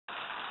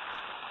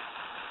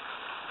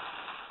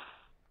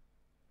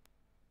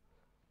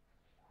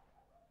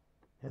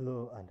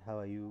Hello and how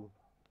are you?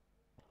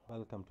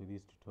 Welcome to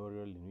this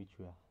tutorial in which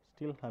we are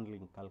still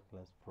handling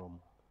calculus from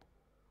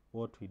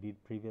what we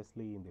did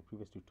previously in the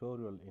previous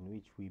tutorial in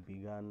which we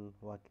began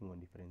working on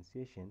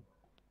differentiation,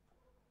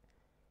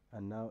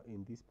 and now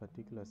in this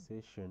particular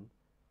session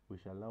we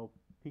shall now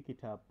pick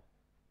it up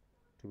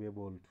to be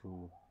able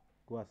to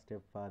go a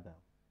step further.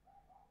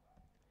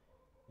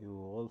 You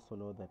also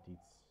know that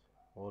it's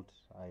what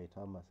I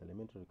term as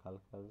elementary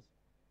calculus,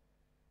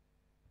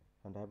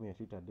 and I'm your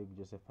tutor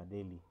Joseph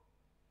Adeli.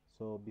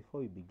 So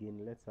before we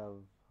begin, let's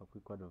have a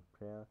quick word of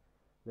prayer.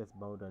 Let's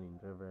bow down in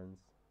reverence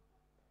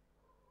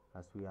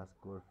as we ask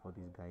God for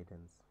this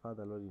guidance.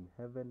 Father, Lord in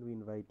heaven, we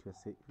invite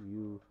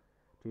you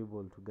to be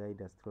able to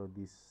guide us through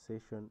this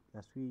session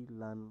as we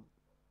learn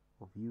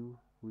of you,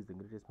 who is the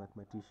greatest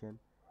mathematician.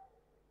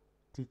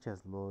 Teach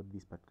us, Lord,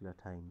 this particular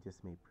time.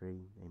 Just may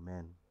pray.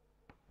 Amen.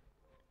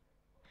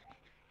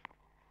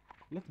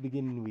 Let's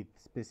begin with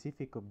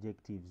specific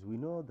objectives. We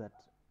know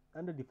that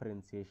under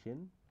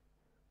differentiation,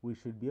 we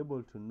should be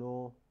able to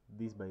know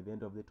this by the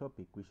end of the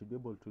topic. We should be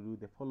able to do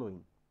the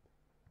following.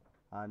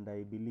 And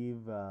I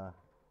believe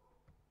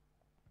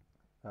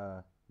you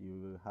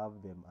will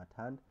have them at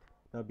hand.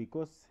 Now,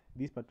 because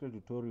this particular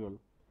tutorial,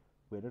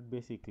 we're not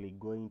basically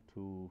going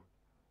to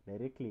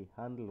directly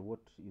handle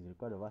what is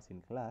required of us in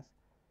class,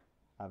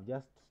 I've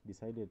just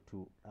decided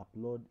to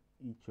upload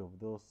each of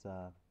those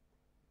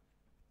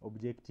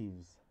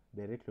objectives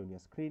directly on your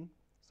screen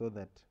so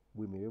that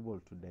we may be able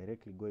to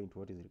directly go into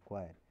what is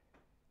required.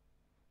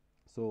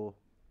 So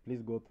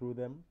please go through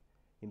them.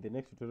 In the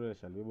next tutorial, I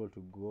shall be able to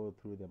go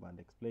through them and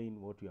explain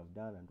what you have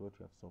done and what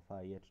you have so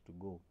far yet to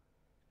go.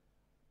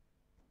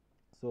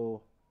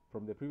 So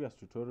from the previous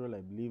tutorial, I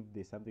believe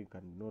there's something you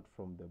can note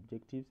from the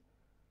objectives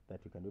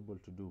that you can be able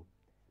to do.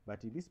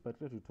 But in this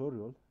particular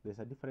tutorial, there's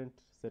a different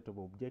set of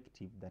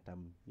objectives that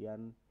I'm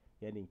yearning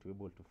to be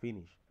able to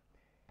finish.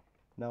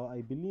 Now,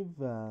 I believe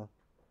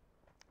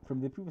from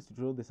the previous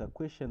tutorial, there's a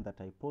question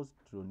that I posed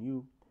on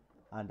you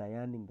and a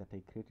yearning that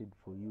I created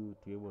for you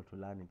to be able to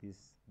learn in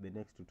the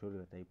next tutorial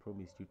that I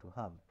promised you to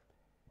have.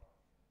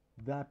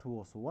 That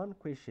was one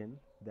question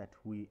that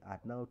we are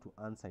now to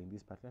answer in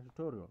this particular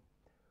tutorial.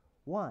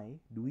 Why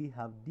do we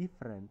have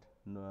different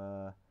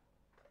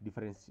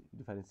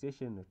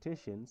differentiation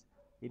notations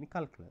in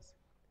calculus?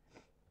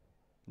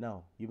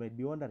 Now, you might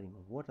be wondering,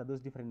 what are those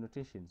different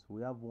notations?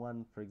 We have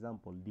one, for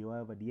example, dy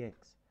over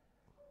dx.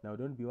 Now,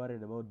 don't be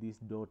worried about this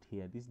dot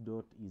here. This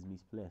dot is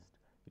misplaced.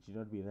 It should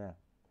not be there.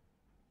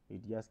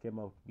 It just came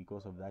out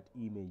because of that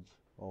image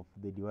of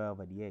the dy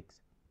over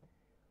dx.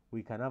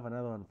 We can have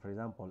another one, for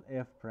example,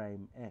 f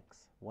prime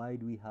x. Why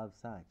do we have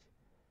such?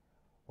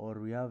 Or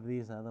we have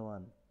this other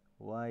one,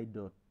 y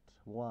dot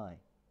y.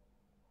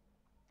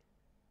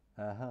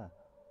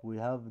 We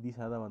have this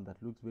other one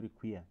that looks very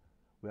queer.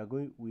 We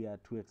are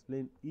to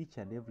explain each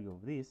and every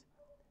of these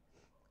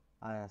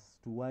as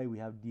to why we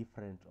have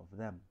different of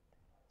them.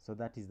 So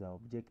that is the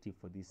objective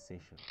for this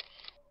session.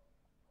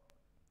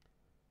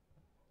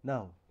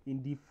 Now,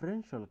 in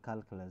differential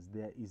calculus,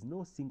 there is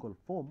no single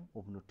form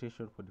of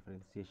notation for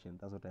differentiation.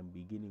 That's what I'm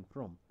beginning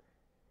from.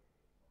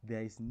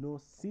 There is no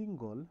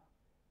single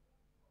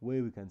way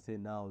we can say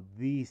now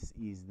this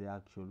is the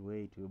actual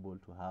way to be able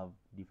to have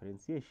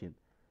differentiation.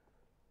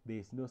 There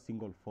is no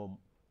single form,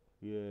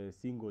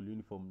 single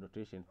uniform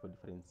notation for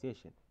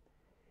differentiation.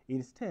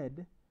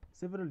 Instead,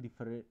 several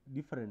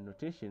different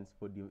notations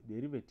for the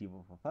derivative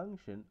of a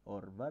function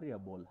or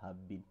variable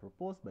have been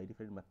proposed by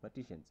different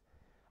mathematicians.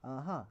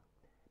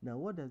 Now,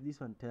 what does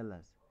this one tell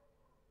us?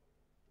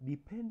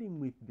 Depending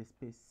with the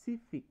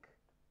specific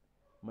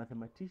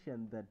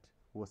mathematician that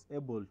was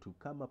able to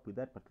come up with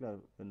that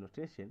particular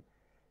notation,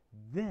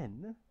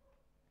 then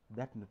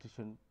that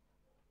notation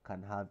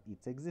can have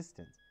its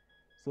existence.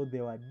 So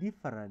there were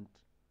different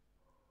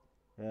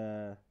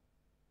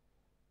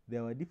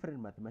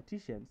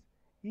mathematicians,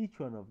 each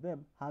one of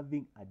them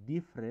having a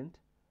different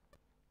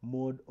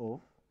mode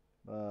of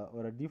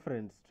or a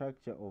different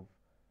structure of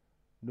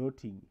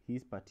noting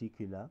his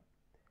particular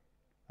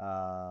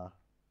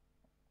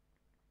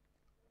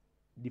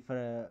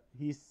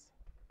his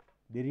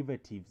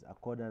derivatives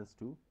accordance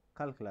to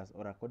calculus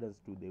or accordance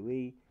to the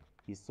way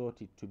he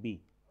sought it to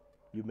be.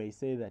 You may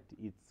say that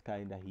it's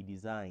kind of he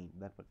designed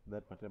that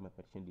particular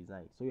mathematician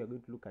designed. So we are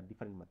going to look at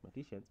different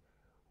mathematicians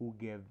who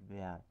gave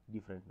their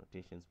different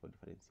notations for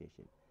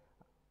differentiation.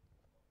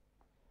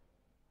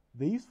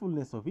 The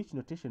usefulness of each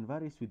notation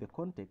varies with the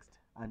context,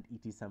 and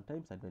it is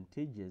sometimes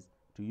advantageous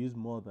to use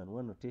more than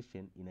one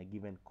notation in a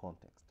given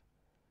context.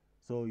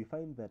 So you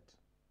find that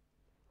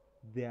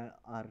there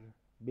are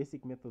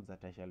basic methods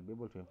that I shall be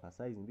able to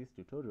emphasize in this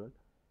tutorial,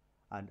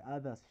 and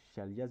others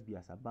shall just be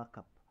as a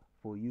backup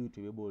for you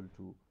to be able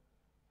to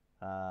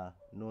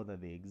know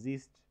that they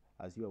exist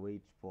as you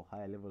await for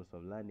higher levels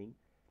of learning,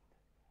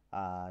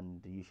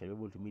 and you shall be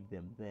able to meet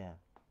them there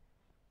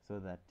so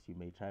that you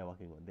may try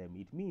working on them.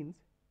 It means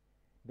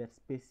that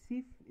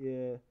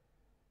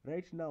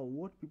right now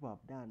what people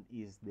have done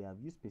is they have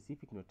used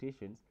specific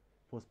notations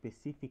for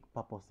specific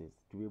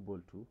purposes to be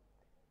able to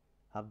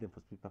have them for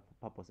specific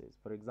purposes.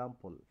 For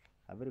example,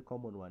 a very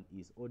common one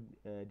is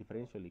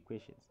differential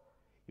equations.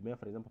 You may have,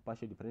 for example,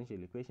 partial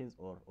differential equations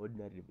or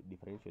ordinary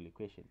differential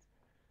equations.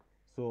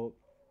 So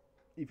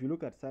if you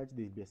look at such,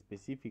 there will be a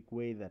specific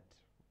way that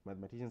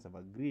mathematicians have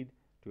agreed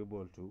to be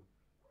able to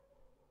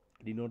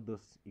denote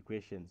those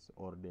equations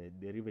or the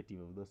derivative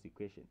of those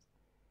equations.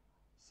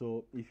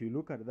 So if you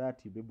look at that,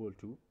 you'll be able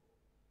to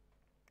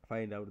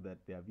find out that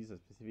they have used a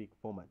specific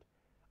format,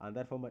 and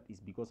that format is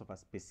because of a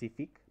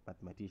specific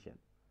mathematician.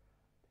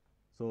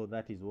 So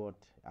that is what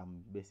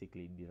I'm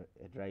basically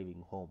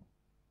driving home.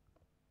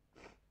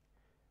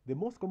 The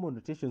most common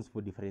notations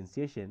for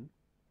differentiation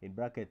in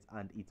brackets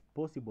and its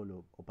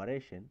possible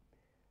operation,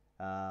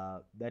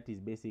 that is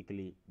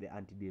basically the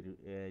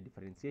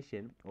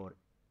anti-differentiation or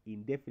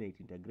indefinite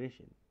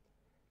integration.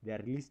 They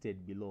are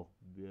listed below.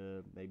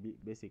 They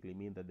basically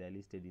mean that they are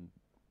listed in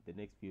the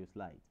next few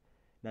slides.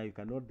 Now you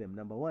can note them.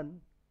 Number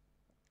one,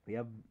 we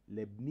have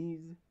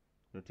Leibniz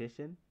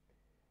notation.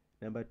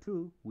 Number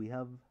two, we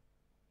have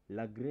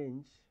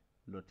Lagrange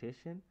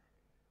notation.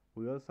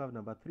 We also have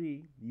number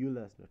three,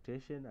 Euler's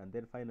notation, and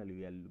then finally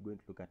we are going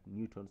to look at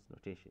Newton's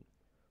notation.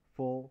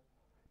 4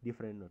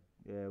 different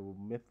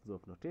methods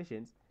of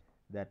notations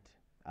that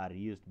are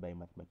used by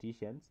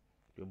mathematicians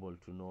to be able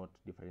to note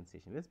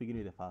differentiation. Let's begin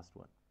with the first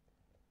one.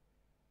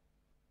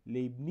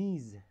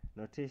 Leibniz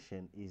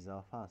notation is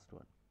our first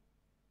one.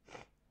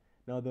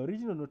 Now the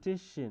original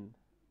notation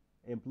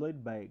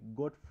employed by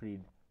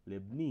Gottfried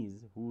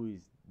Leibniz, who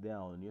is there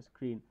on your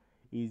screen,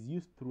 is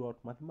used throughout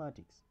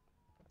mathematics.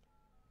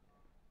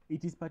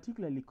 It is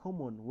particularly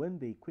common when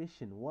the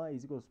equation y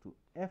is equals to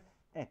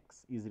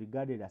fx is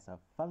regarded as a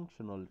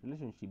functional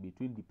relationship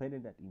between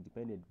dependent and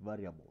independent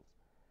variables,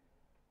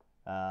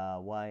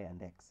 y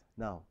and x.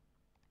 Now,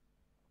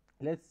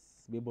 let's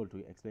be able to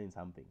explain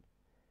something.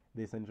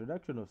 There's an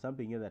introduction of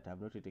something here that I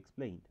have not yet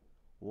explained.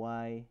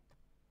 Y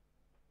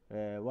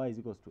is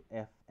equals to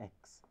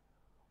fx.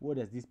 What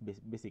does this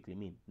basically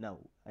mean? Now,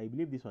 I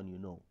believe this one you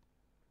know.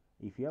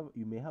 If you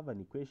may have an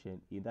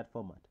equation in that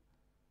format.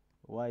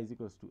 Y is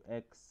equals to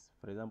x.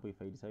 For example,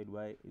 if I decide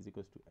y is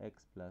equals to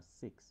x plus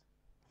 6.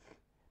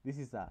 This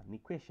is an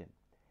equation.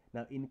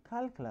 Now, in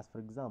calculus, for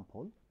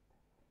example,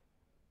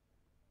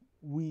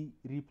 we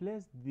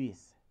replace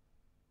this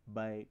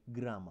by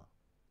grammar.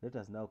 Let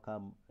us now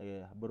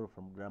borrow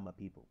from grammar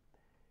people.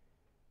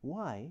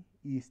 Y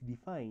is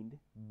defined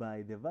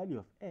by the value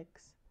of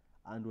x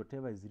and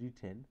whatever is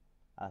written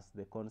as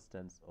the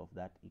constants of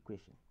that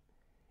equation.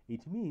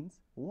 It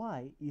means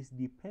y is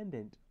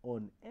dependent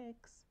on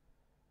x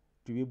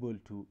to be able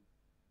to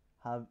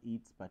have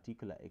its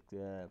particular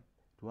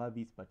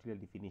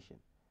definition.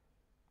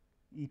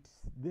 It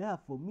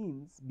therefore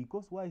means,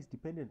 because y is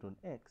dependent on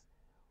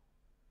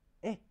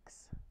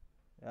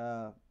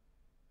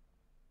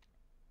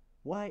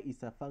y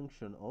is a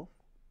function of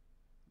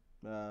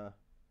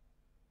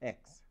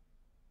x.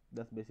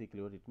 That's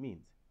basically what it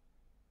means.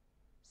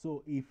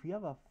 So if we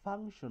have a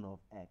function of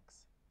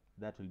x,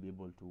 that will be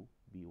able to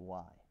be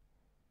y.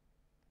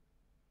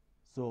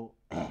 So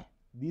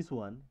this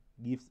one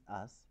gives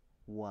us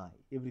y.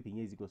 Everything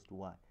is equals to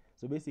y.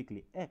 So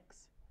basically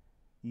x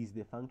is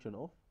the function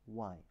of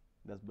y.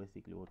 That's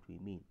basically what we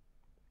mean.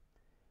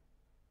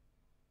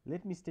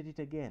 Let me state it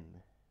again.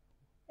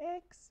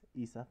 X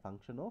is a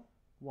function of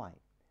y.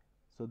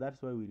 So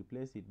that's why we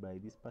replace it by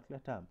this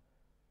particular term.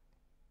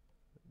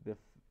 The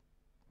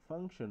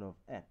function of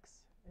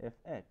x,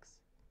 fx,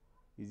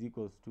 is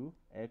equals to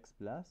x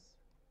plus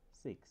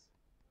 6.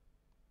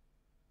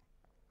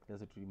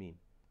 That's what we mean,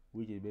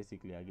 which is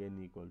basically again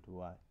equal to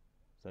y.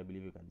 So I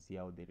believe you can see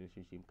how the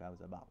relationship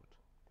comes about.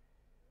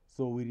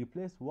 So we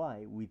replace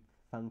y with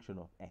function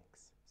of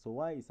x. So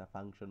y is a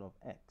function of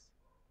x,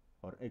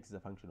 or x is a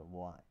function of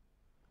y.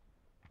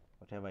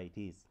 Whatever it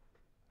is,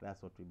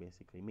 that's what we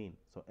basically mean.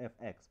 So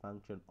fx,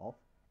 function of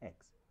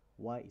x.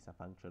 Y is a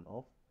function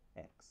of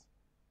x.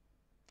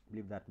 I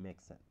believe that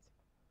makes sense.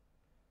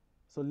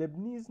 So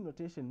Leibniz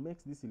notation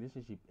makes this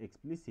relationship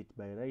explicit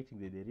by writing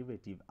the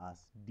derivative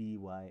as dy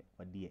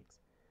over dx.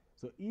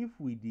 So if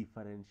we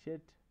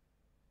differentiate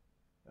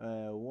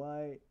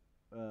y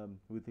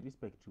with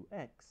respect to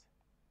x,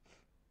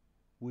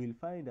 we'll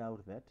find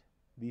out that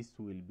this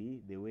will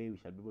be the way we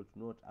shall be able to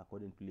note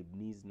according to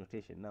Leibniz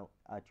notation. Now,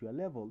 at your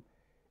level,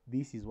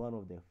 this is one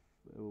of the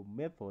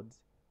methods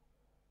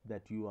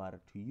that you are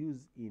to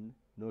use in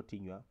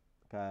noting your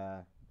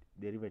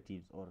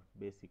derivatives, or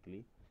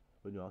basically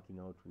when you're working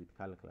out with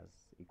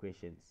calculus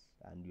equations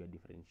and you're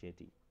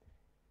differentiating.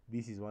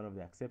 This is one of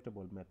the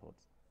acceptable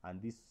methods,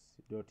 and this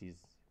dot is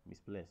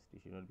misplaced.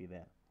 It should not be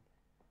there.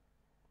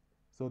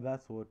 So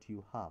that's what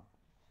you have.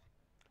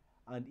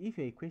 And if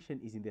your equation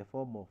is in the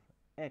form of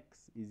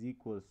x is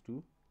equals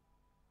to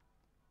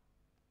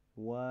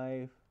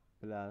y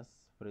plus,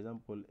 for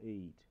example,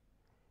 8,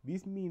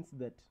 this means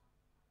that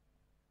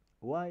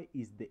y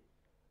is the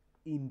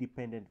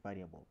independent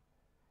variable.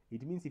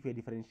 It means if you're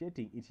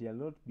differentiating, it shall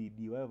not be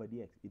dy over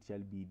dx, it shall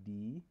be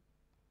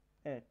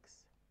dx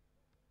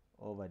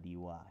over dy.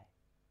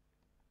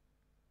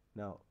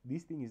 Now,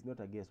 this thing is not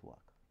a guesswork.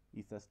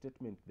 is a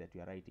statement that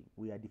we are writing.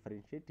 We are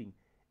differentiating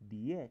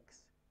dx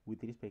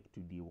with respect to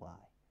dy.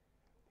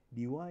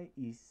 dy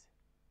is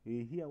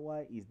here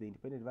y is the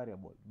independent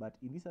variable, but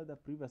in this other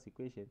previous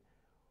equation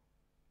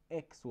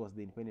x was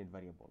the independent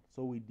variable.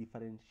 So we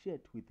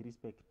differentiate with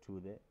respect to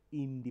the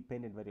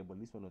independent variable.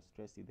 This one was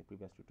stressed in the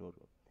previous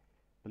tutorial.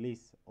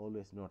 Please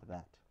always note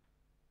that.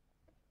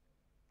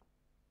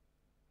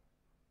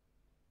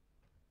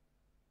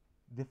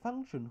 The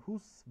function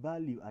whose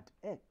value at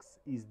x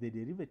is the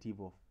derivative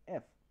of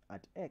f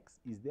at x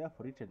is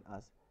therefore written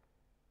as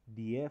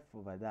df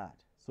over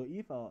that. So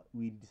if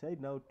we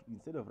decide now to,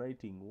 instead of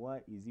writing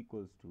y is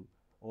equals to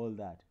all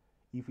that,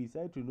 if we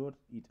decide to note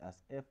it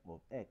as f of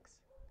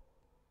x,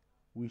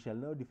 we shall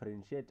now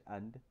differentiate,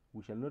 and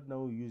we shall not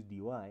now use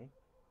dy,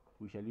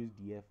 we shall use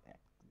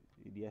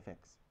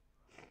dfx.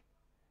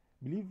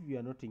 Believe you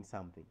are noting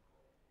something.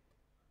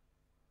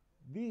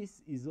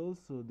 This is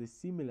also the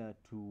similar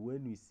to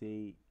when we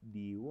say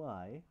dy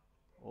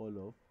all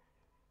of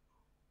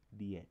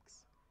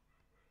dx.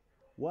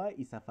 Y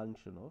is a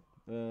function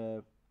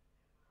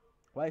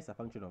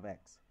of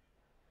x.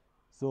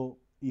 So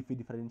if we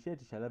differentiate,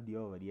 you shall have dy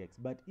over dx.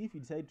 But if you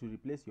decide to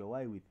replace your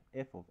y with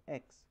f of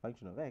x,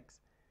 function of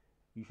x,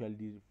 you shall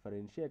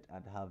differentiate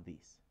and have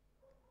this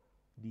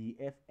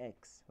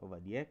dfx over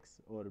dx,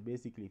 or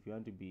basically if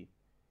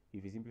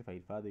you simplify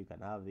it further, you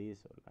can have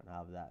this or you can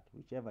have that,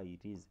 whichever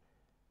it is.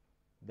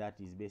 That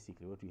is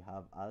basically what we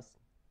have as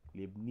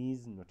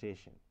Leibniz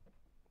notation.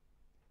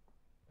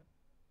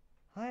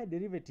 Higher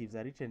derivatives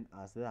are written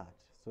as that.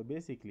 So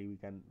basically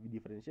we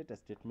differentiate a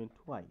statement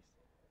twice.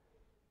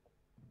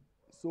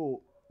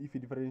 So if you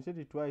differentiate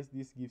it twice,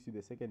 this gives you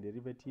the second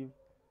derivative,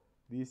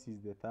 this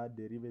is the third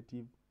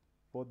derivative,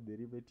 fourth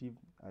derivative,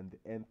 and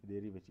the nth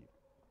derivative.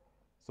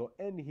 So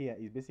n here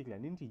is basically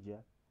an integer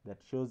that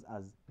shows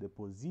as the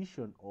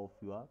position of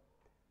your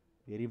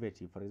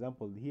derivative. For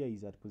example, here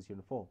is at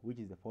position 4, which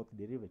is the fourth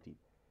derivative.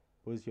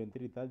 Position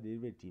 3, third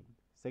derivative.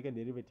 Second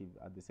derivative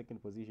at the second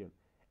position.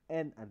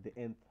 N at the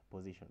nth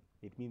position.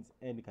 It means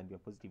n can be a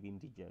positive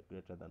integer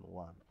greater than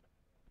 1.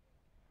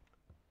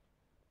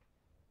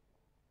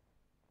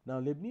 Now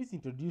Leibniz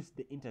introduced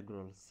the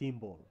integral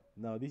symbol.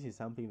 Now this is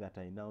something that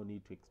I now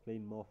need to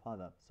explain more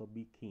further, so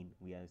be keen.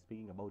 We are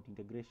speaking about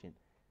integration.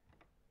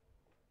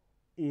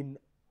 In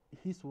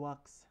his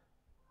works,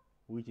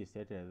 which is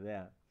stated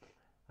there,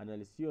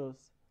 Analysios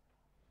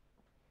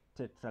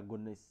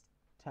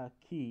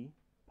tetragonistaki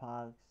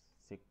par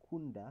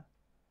secunda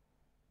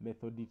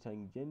methodi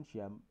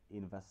tangentiam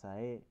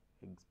inversae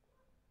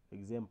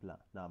exemplar.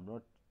 Now I'm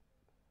not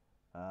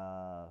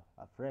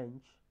a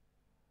French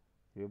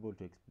to be able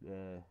to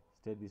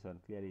state this one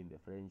clearly in the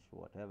French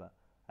or whatever.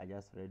 I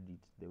just read it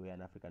the way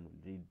an African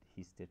would read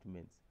his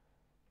statements,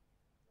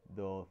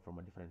 though from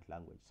a different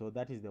language. So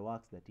that is the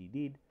works that he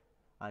did,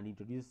 and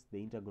introduced the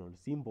integral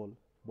symbol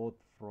both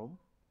from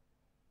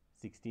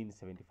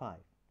 1675.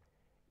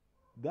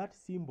 That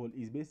symbol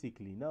is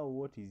basically now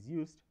what is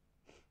used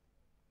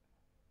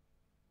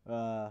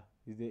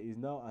is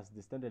now as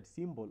the standard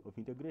symbol of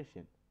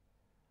integration.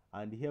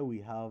 And here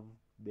we have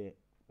the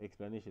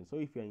explanation. So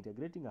if you are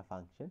integrating a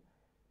function,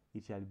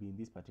 it shall be in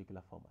this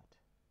particular format.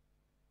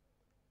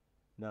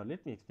 Now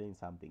let me explain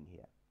something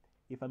here.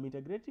 If I'm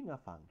integrating a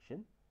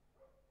function,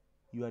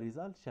 your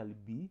result shall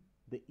be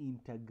the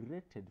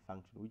integrated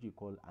function, which you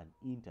call an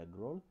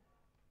integral,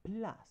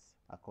 plus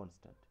a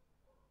constant.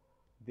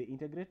 The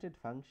integrated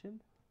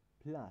function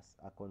plus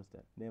a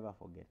constant. Never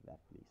forget that,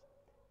 please.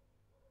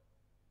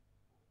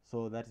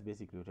 So that's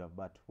basically what you have.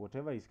 But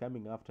whatever is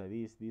coming after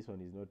this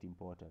one is not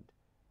important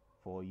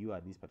for you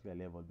at this particular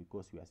level,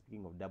 because we are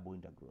speaking of double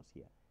integrals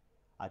here.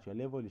 At your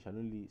level, you shall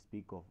only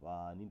speak of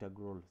an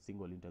integral,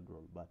 single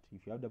integral. But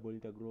if you have double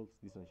integrals,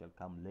 this one shall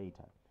come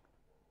later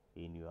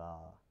in your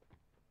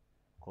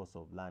course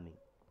of learning.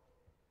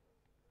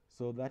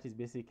 So that is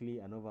basically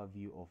an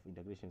overview of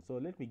integration. So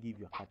let me give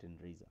you a curtain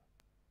raiser.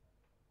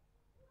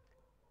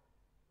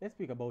 Let's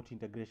speak about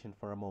integration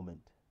for a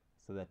moment,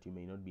 so that you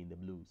may not be in the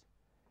blues.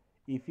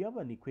 If you have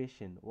an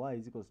equation y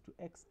is equals to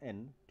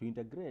xn, to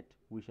integrate,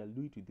 we shall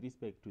do it with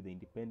respect to the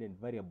independent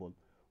variable,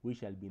 which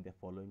shall be in the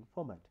following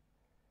format.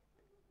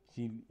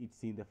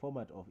 It's in the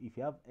format of, if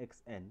you have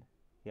xn,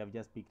 you have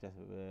just picked a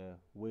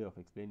way of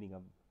explaining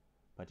a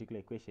particular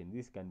equation.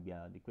 This can be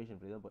an equation,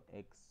 for example,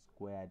 x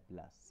squared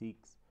plus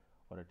 6,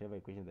 or whatever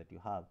equation that you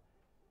have.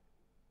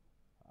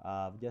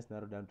 I've just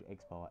narrowed down to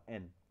x power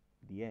n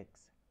dx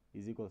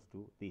is equals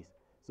to this.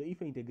 So if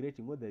you're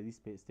integrating, what does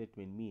this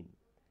statement mean?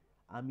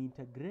 I'm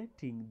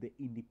integrating the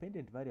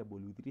independent variable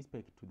with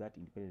respect to that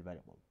independent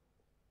variable.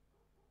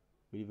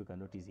 Believe you can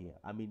notice here,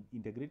 I'm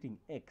integrating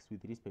x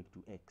with respect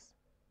to x.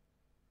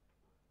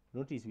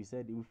 Notice we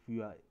said if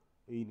you are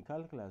in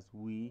calculus,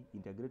 we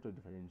integrate or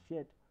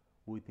differentiate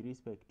with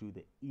respect to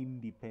the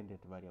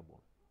independent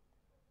variable.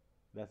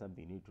 That's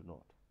something you need to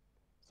note.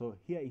 So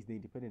here is the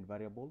independent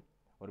variable,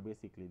 or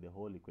basically the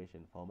whole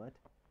equation format.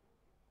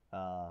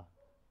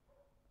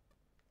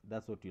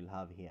 That's what you'll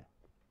have here.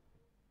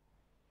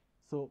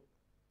 So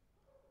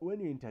when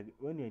you're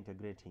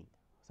integrating,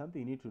 something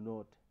you need to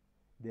note,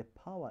 the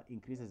power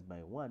increases by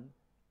 1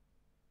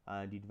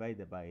 and you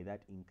divide by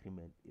that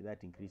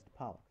increased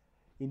power.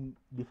 In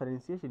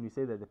differentiation, we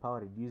say that the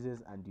power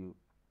reduces and you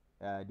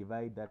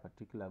divide that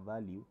particular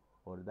value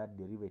or that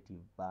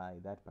derivative by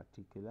that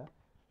particular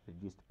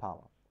reduced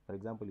power. For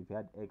example, if you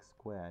had x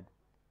squared,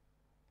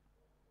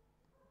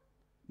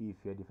 if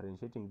you are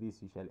differentiating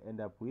this, you shall end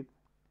up with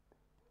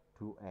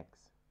 2x.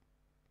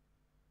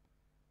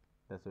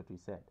 That's what we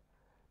said.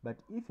 But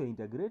if you're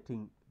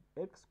integrating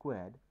x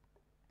squared,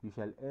 you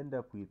shall end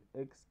up with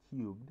x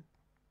cubed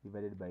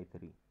divided by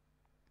 3.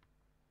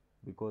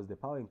 Because the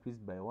power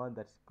increased by 1,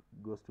 that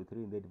goes to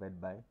 3, and they divide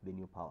by the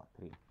new power,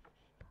 3.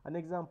 An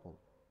example,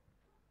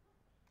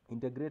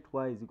 integrate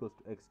y is equals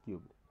to x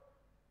cubed.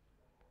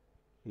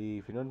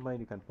 If you don't mind,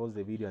 you can pause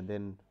the video and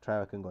then try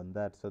working on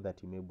that so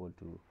that you may be able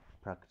to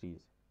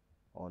practice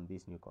on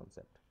this new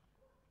concept.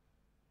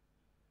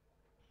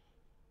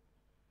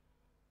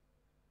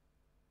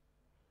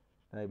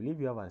 And I believe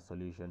you have a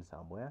solution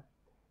somewhere.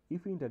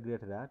 If you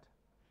integrate that,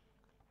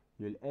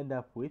 you'll end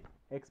up with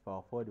x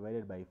power 4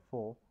 divided by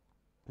 4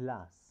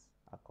 plus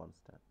a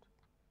constant.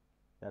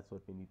 That's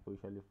what we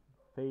usually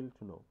fail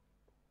to know.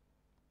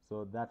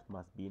 So that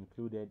must be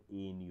included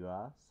in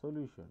your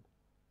solution.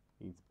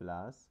 It's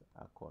plus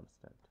a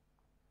constant.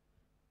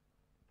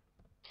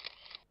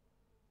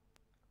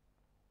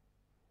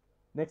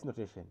 Next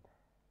notation,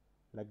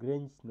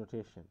 Lagrange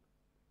notation.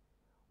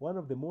 One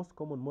of the most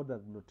common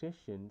modern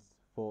notations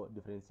for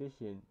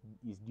differentiation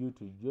is due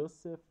to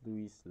Joseph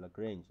Louis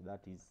Lagrange,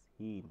 that is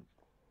him.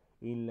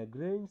 In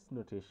Lagrange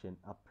notation,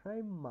 a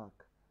prime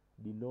mark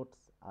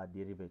denotes a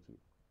derivative.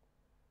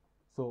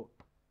 So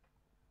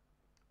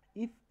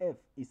if f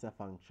is a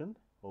function,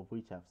 of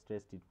which I've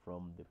stressed it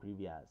from the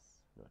previous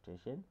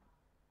notation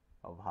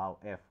of how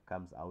f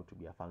comes out to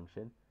be a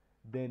function,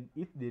 then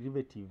its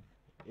derivative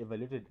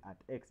evaluated at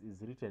x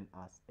is written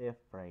as f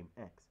prime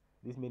x.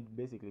 This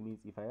basically means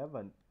if I have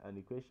an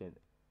equation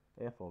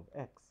f of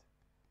x,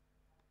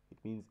 it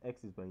means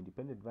x is my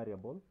independent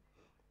variable.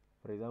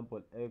 For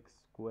example, x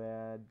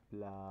squared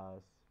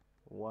plus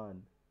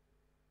 1.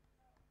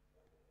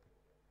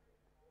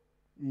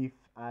 If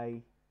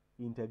I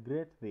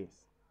integrate this,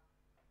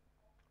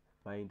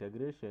 my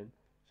integration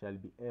shall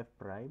be f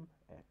prime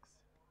x.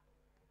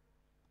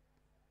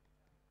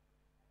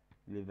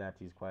 I believe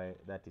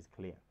that is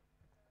clear.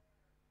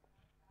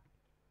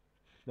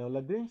 Now,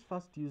 Lagrange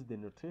first used the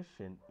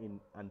notation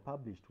in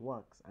unpublished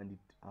works, and it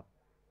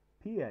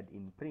appeared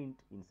in print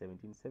in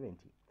 1770.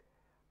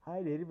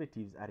 High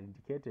derivatives are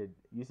indicated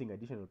using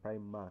additional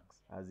prime marks,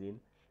 as in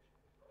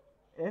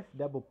f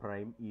double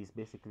prime is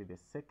basically the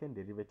second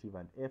derivative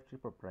and f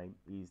triple prime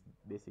is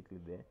basically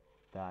the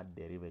third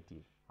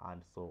derivative,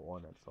 and so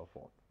on and so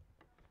forth.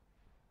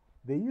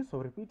 The use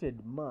of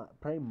repeated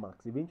prime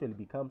marks eventually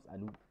becomes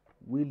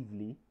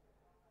unwieldy.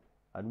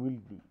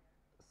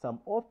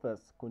 Some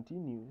authors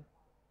continue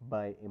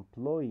by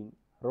employing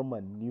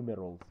Roman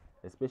numerals,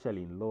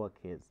 especially in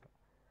lowercase.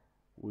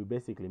 We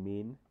basically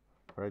mean,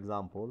 for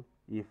example,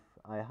 if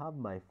I have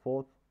my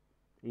fourth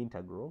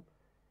integral,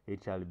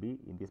 it shall be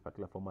in this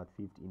particular format,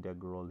 fifth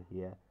integral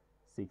here,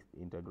 sixth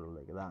integral,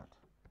 like that.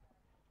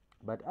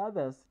 But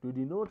others, to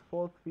denote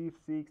fourth, fifth,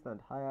 sixth,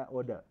 and higher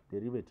order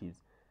derivatives,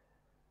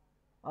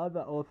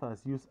 other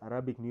authors use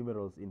Arabic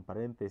numerals in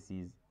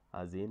parentheses,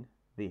 as in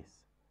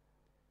this.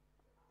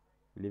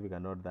 Believe you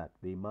can note that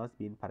they must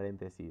be in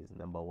parentheses,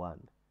 number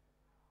 1,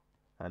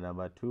 and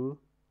number 2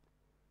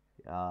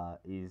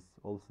 is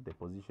also the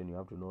position. You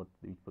have to note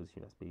which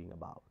position you're speaking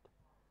about.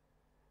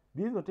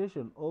 This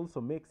notation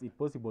also makes it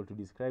possible to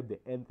describe the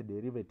nth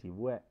derivative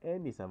where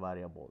n is a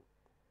variable.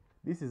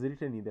 This is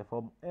written in the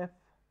form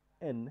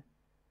fn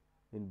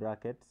in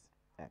brackets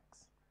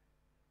x.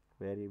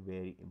 Very,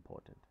 very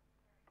important.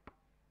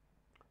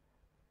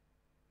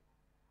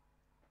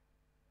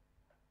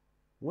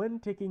 When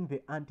taking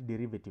the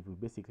antiderivative, we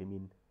basically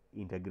mean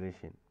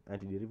integration,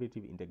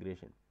 antiderivative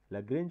integration.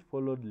 Lagrange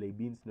followed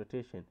Leibniz's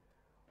notation,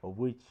 of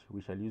which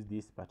we shall use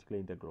this particular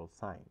integral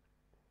sign.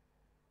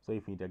 So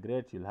if you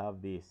integrate, you'll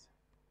have this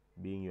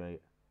being your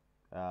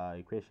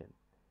equation,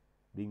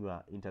 being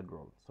your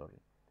integral, sorry.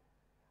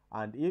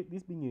 And if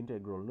this being your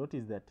integral,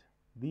 notice that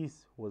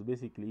this was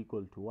basically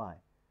equal to y.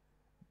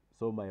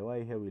 So my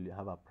y here will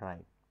have a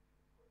prime.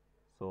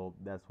 So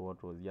that's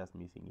what was just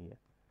missing here.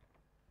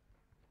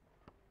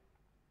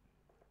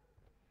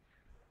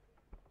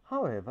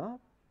 However,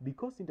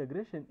 because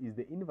integration is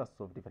the inverse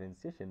of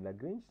differentiation,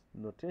 Lagrange's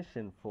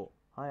notation for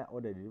higher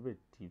order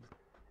derivatives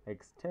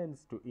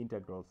extends to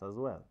integrals as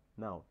well.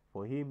 Now,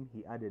 for him,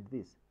 he added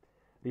this.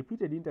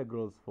 Repeated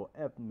integrals for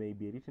f may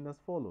be written as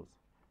follows,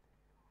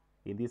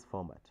 in this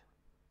format.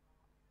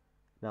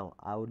 Now,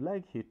 I would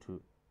like you to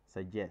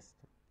suggest,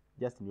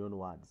 just in your own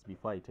words,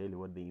 before I tell you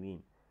what they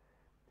mean,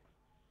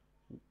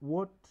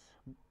 what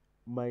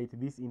might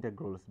these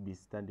integrals be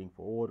standing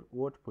for, or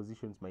what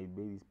positions might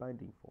they be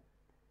standing for?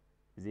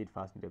 Is it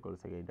first integral,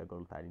 second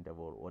integral, third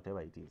integral,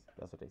 whatever it is?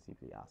 That's what I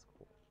simply ask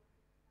for.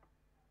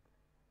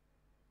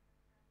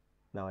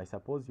 Now, I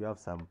suppose you have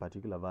some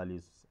particular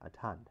values at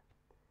hand.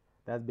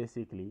 That's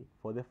basically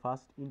for the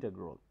first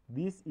integral.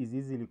 This is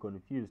easily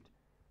confused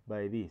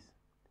by this.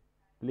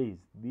 Please,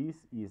 this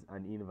is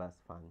an inverse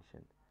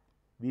function.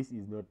 This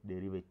is not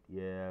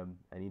an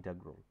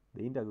integral.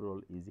 The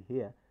integral is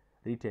here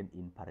written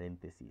in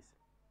parentheses,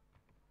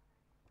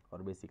 or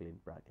basically in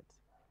brackets.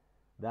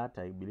 That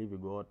I believe you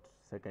got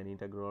second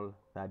integral,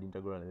 third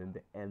integral, and then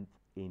the nth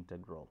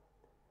integral.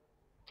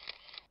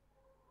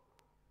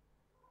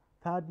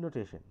 Third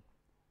notation,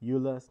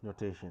 Euler's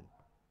notation.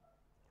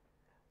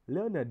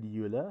 Leonhard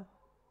Euler,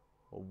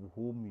 of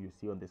whom you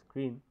see on the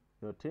screen,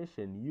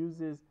 notation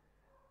uses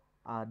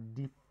a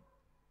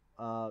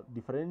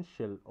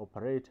differential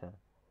operator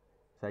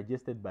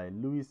suggested by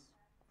Louis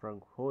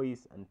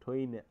Francois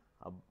Antoine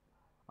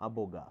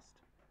Arbogast,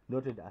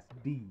 noted as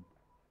D,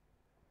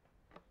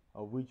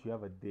 of which we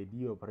have the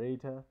D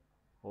operator,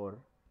 or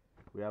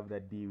we have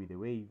that D with a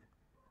wave,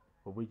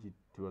 of which it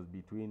was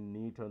between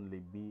Newton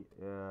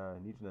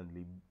and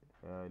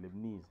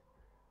Leibniz,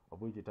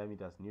 of which we term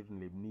it as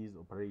Newton-Leibniz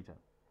operator.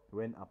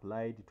 When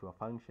applied to a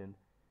function,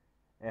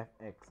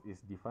 fx is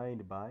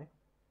defined by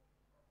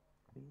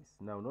this.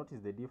 Now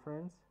notice the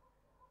difference.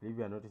 If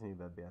you are noticing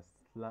that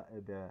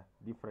they're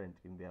different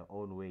in their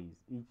own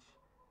ways. Each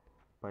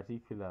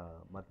particular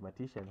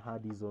mathematician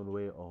had his own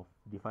way of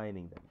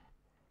defining them.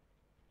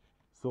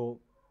 So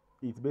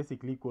it's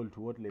basically equal to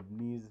what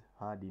Leibniz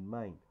had in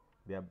mind.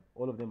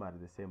 All of them are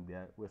the same.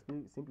 We're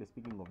simply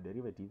speaking of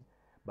derivatives,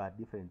 but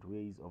different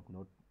ways of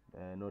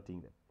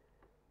noting them.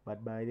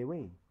 But by the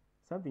way,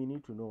 something you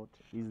need to note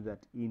is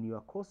that in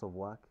your course of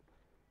work,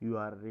 you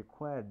are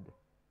required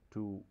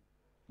to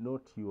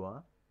note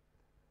your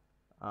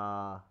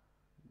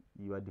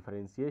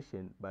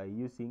differentiation by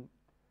using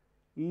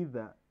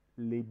either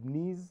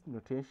Leibniz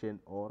notation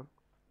or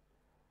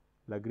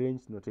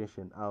Lagrange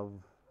notation.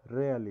 I've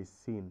rarely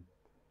seen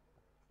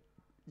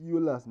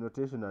Euler's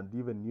notation and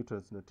even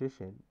Newton's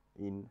notation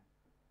in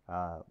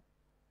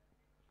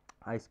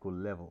high school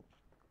level.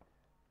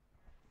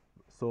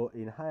 So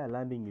in higher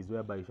learning is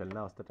whereby you shall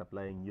now start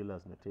applying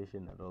Euler's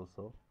notation and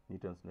also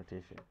Newton's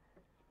notation.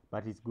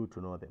 But it's good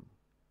to know them.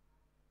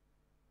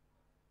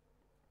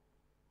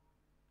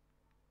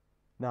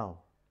 Now,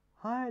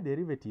 higher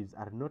derivatives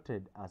are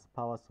noted as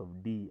powers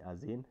of D,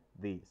 as in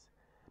this.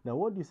 Now,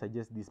 what do you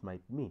suggest this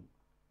might mean?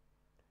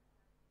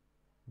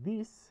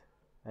 This,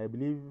 I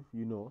believe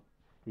you know,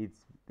 it's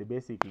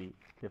basically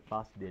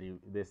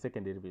the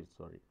second derivative,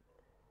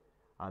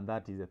 and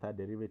that is the third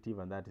derivative,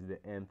 and that is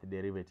the nth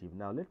derivative.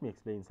 Now, let me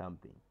explain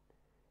something.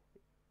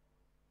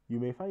 You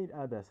may find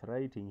others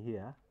writing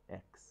here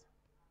x.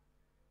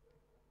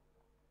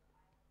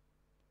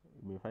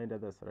 You may find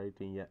others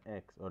writing here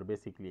x, or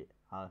basically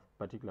a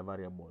particular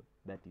variable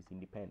that is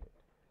independent.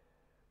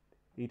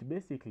 It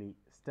basically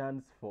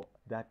stands for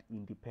that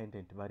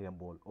independent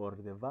variable, or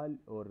the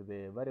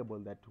variable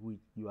that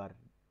which you are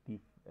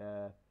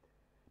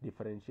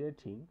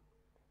differentiating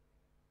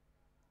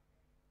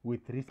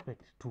with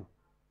respect to.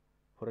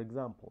 For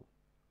example,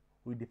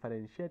 we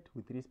differentiate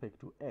with respect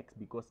to x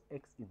because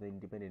x is an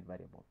independent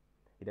variable.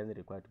 It doesn't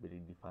require to be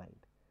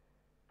redefined.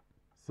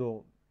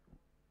 So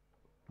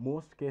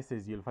most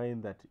cases you'll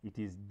find that it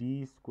is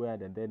d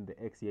squared and then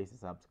the x here is a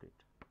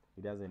subscript.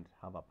 It doesn't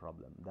have a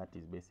problem. That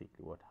is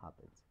basically what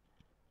happens.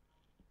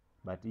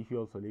 But if you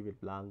also leave it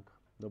blank,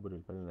 nobody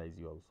will penalize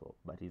you also.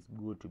 But it's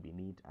good to be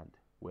neat and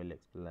well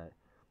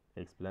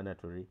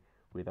explanatory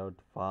without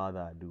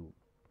further ado.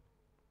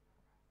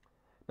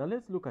 Now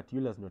let's look at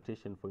Euler's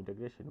notation for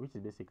integration, which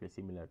is basically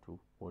similar to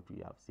what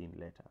we have seen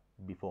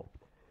before.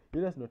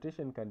 Euler's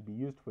notation can be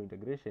used for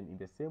integration in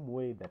the same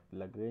way that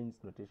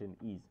Lagrange's notation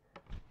is,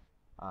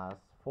 as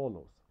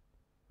follows.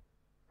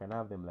 You can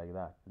have them like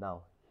that.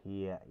 Now,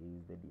 here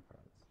is the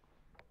difference.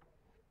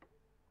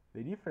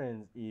 The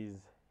difference is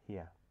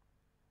here.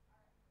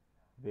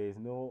 There is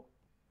no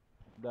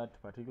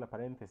that particular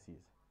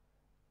parenthesis.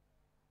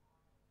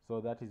 So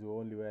that is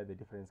only where the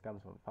difference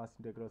comes from. First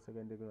integral,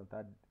 second integral,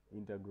 third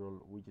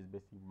integral, which is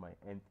basically my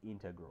nth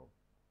integral.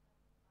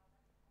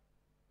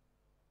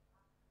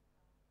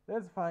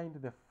 Let's find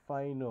the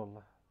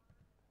final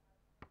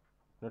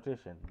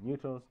notation,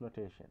 Newton's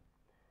notation.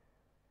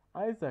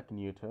 Isaac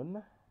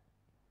Newton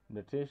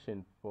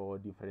notation for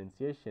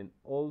differentiation,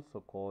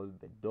 also called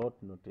the dot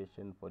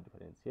notation for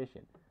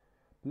differentiation,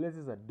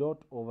 places a dot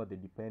over the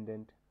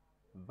dependent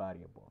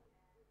variable.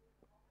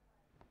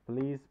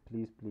 Please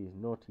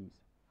notice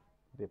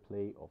the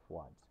play of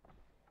words.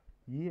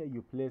 Here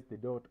you place the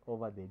dot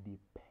over the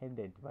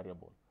dependent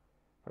variable.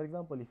 For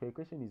example, if a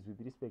question is with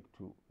respect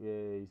to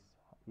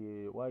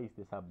y is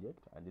the subject,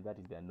 and that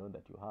is the unknown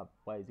that you have,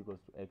 y is equals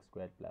to x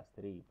squared plus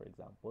 3, for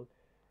example,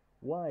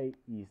 y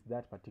is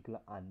that particular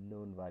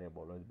unknown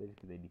variable, or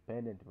basically the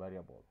dependent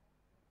variable.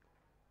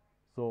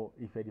 So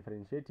if you're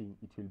differentiating,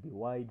 it will be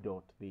y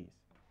dot this.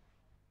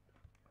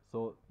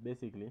 So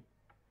basically,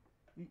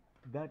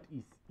 that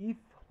is if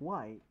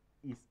y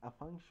is a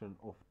function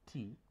of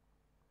t,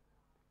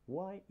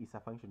 y is a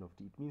function of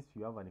t. It means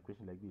you have an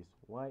equation like this: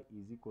 y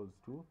is equals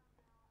to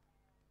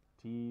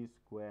t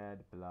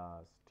squared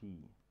plus t.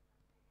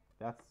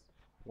 That's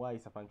y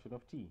is a function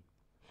of t.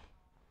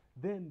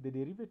 Then the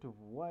derivative of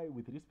y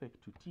with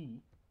respect to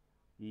t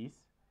is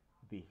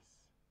this.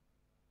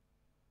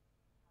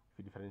 If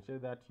you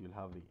differentiate that, you'll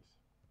have this.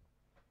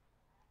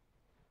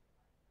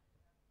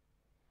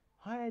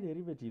 Higher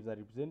derivatives are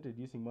represented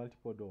using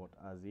multiple dots,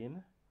 as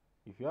in,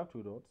 if you have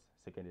 2 dots,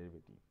 second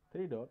derivative,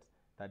 3 dots,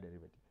 third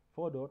derivative,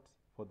 4 dots,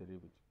 fourth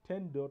derivative,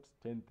 10 dots,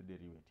 10th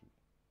derivative.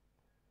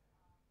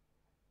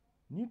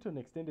 Newton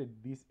extended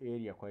this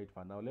area quite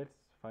far. Now let's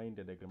find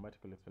a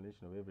diagrammatical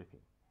explanation of everything.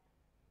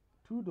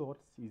 2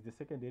 dots is the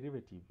second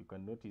derivative. You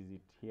can notice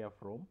it here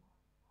from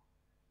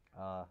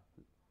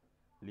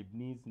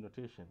Leibniz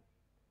notation.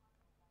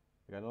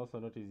 You can also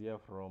notice here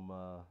from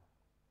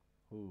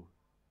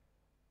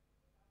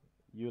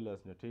Euler's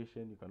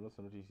notation. You can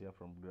also notice here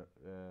from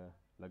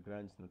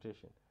Lagrange's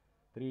notation.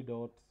 3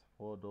 dots,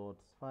 4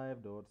 dots,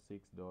 5 dots,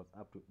 6 dots,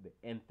 up to the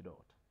nth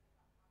dot.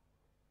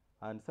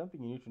 And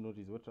something you need to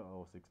notice what I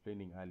was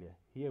explaining earlier.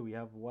 Here we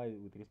have y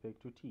with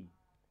respect to t.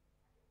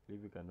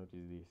 If you can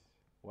notice this,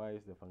 y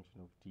is the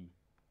function of t. You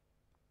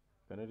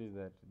can notice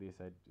that this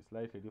is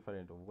slightly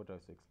different of what I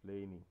was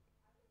explaining.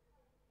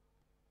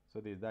 So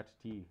there's that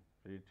t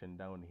written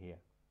down here.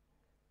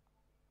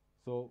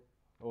 So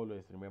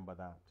always remember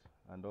that.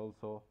 And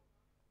also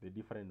the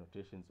different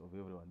notations of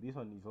everyone. This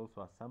one is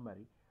also a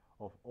summary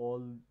of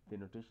all the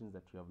notations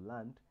that you have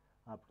learned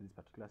up to this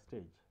particular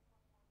stage.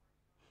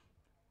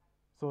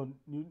 So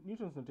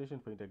Newton's notation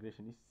for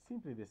integration is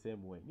simply the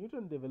same way.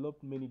 Newton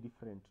developed many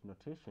different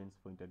notations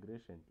for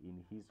integration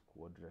in his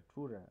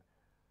Quadratura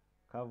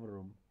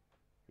Curvarum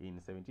in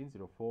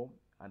 1704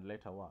 and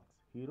later works.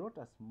 He wrote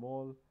a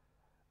small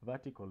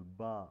vertical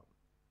bar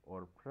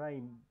or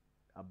prime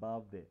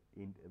above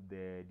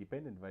the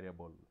dependent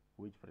variable,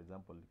 which for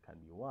example can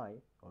be y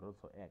or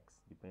also x,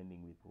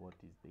 depending with what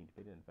is the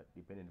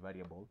dependent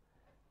variable,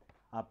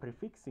 a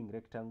prefixing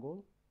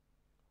rectangle,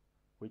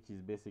 which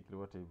is basically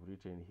what I've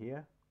written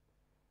here,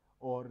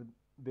 or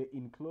the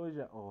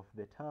enclosure of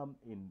the term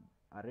in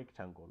a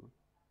rectangle,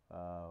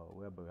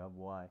 whereby we have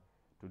y,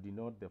 to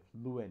denote the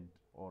fluent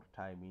or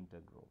time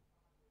integral.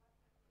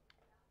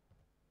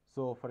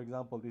 So for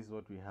example, this is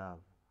what we have.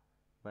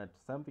 But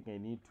something I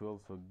need to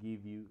also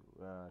give you,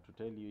 to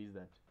tell you, is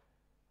that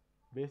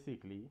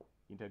basically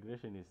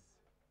integration is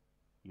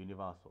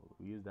universal.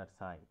 We use that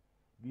sign.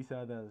 These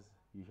others,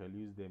 you shall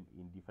use them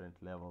in different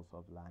levels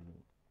of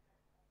learning.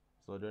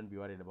 So don't be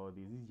worried about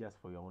this. This is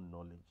just for your own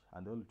knowledge.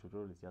 And the whole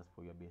tutorial is just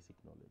for your basic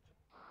knowledge.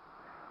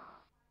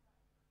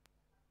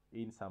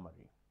 In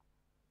summary,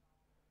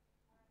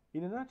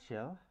 in a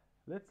nutshell,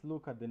 let's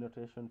look at the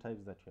notation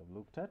types that you have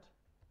looked at.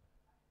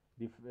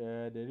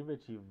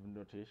 Derivative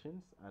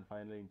notations, and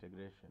finally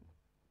integration.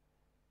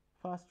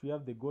 First, we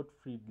have the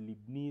Gottfried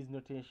Leibniz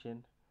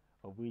notation,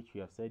 of which we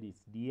have said it's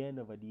dn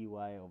over dy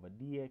over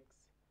dx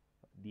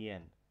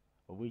dn,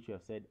 of which we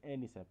have said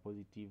n is a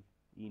positive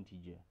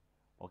integer.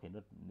 Okay,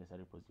 not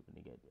necessarily positive or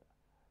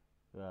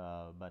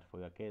negative, but for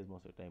your case,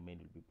 most of the time n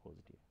will be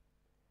positive.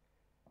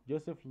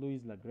 Joseph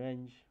Louis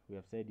Lagrange, we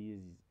have said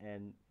is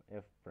n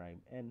f prime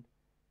n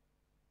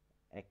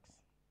x.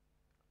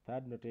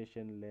 Third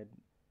notation,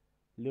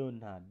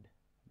 Leonhard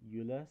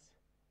Euler's,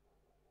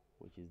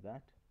 which is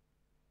that.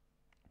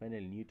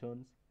 Finally,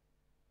 Newton's,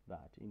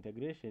 that.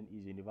 Integration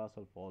is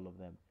universal for all of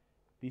them.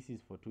 This is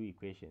for 2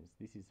 equations.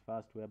 This is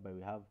first, whereby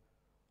we have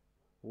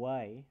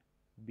y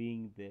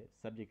being the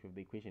subject of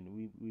the equation,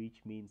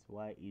 which means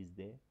y is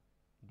the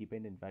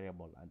dependent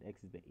variable and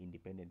x is the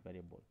independent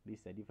variable. This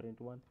is a different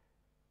one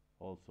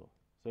also.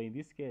 So in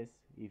this case,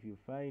 if you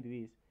find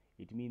this,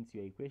 it means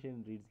your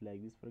equation reads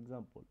like this. For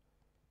example,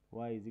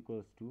 y is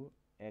equals to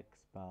x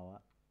power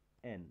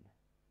n.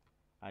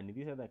 And in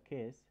this other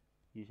case,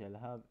 you shall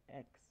have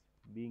x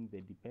being the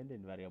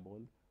dependent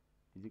variable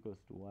is equals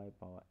to y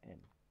power n.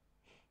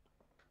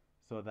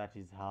 So that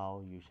is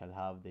how you shall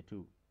have the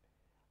 2.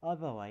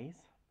 Otherwise,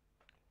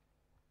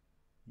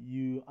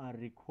 you are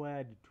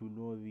required to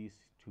know these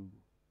 2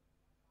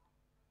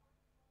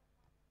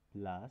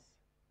 plus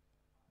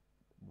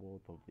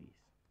both of these.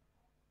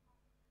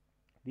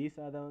 These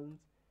other ones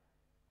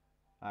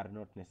are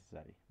not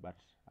necessary, but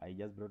I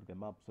just brought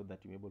them up so that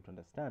you're able to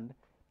understand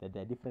that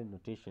there are different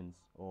notations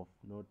of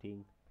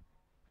noting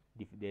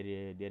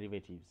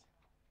derivatives.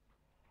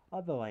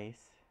 Otherwise,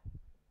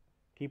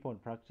 keep on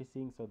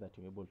practicing so that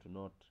you're able to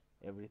note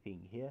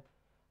everything here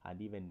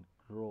and even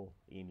grow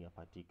in your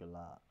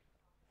particular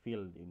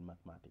field in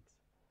mathematics.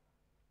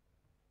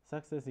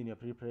 Success in your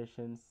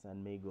preparations,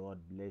 and may God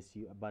bless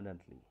you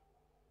abundantly.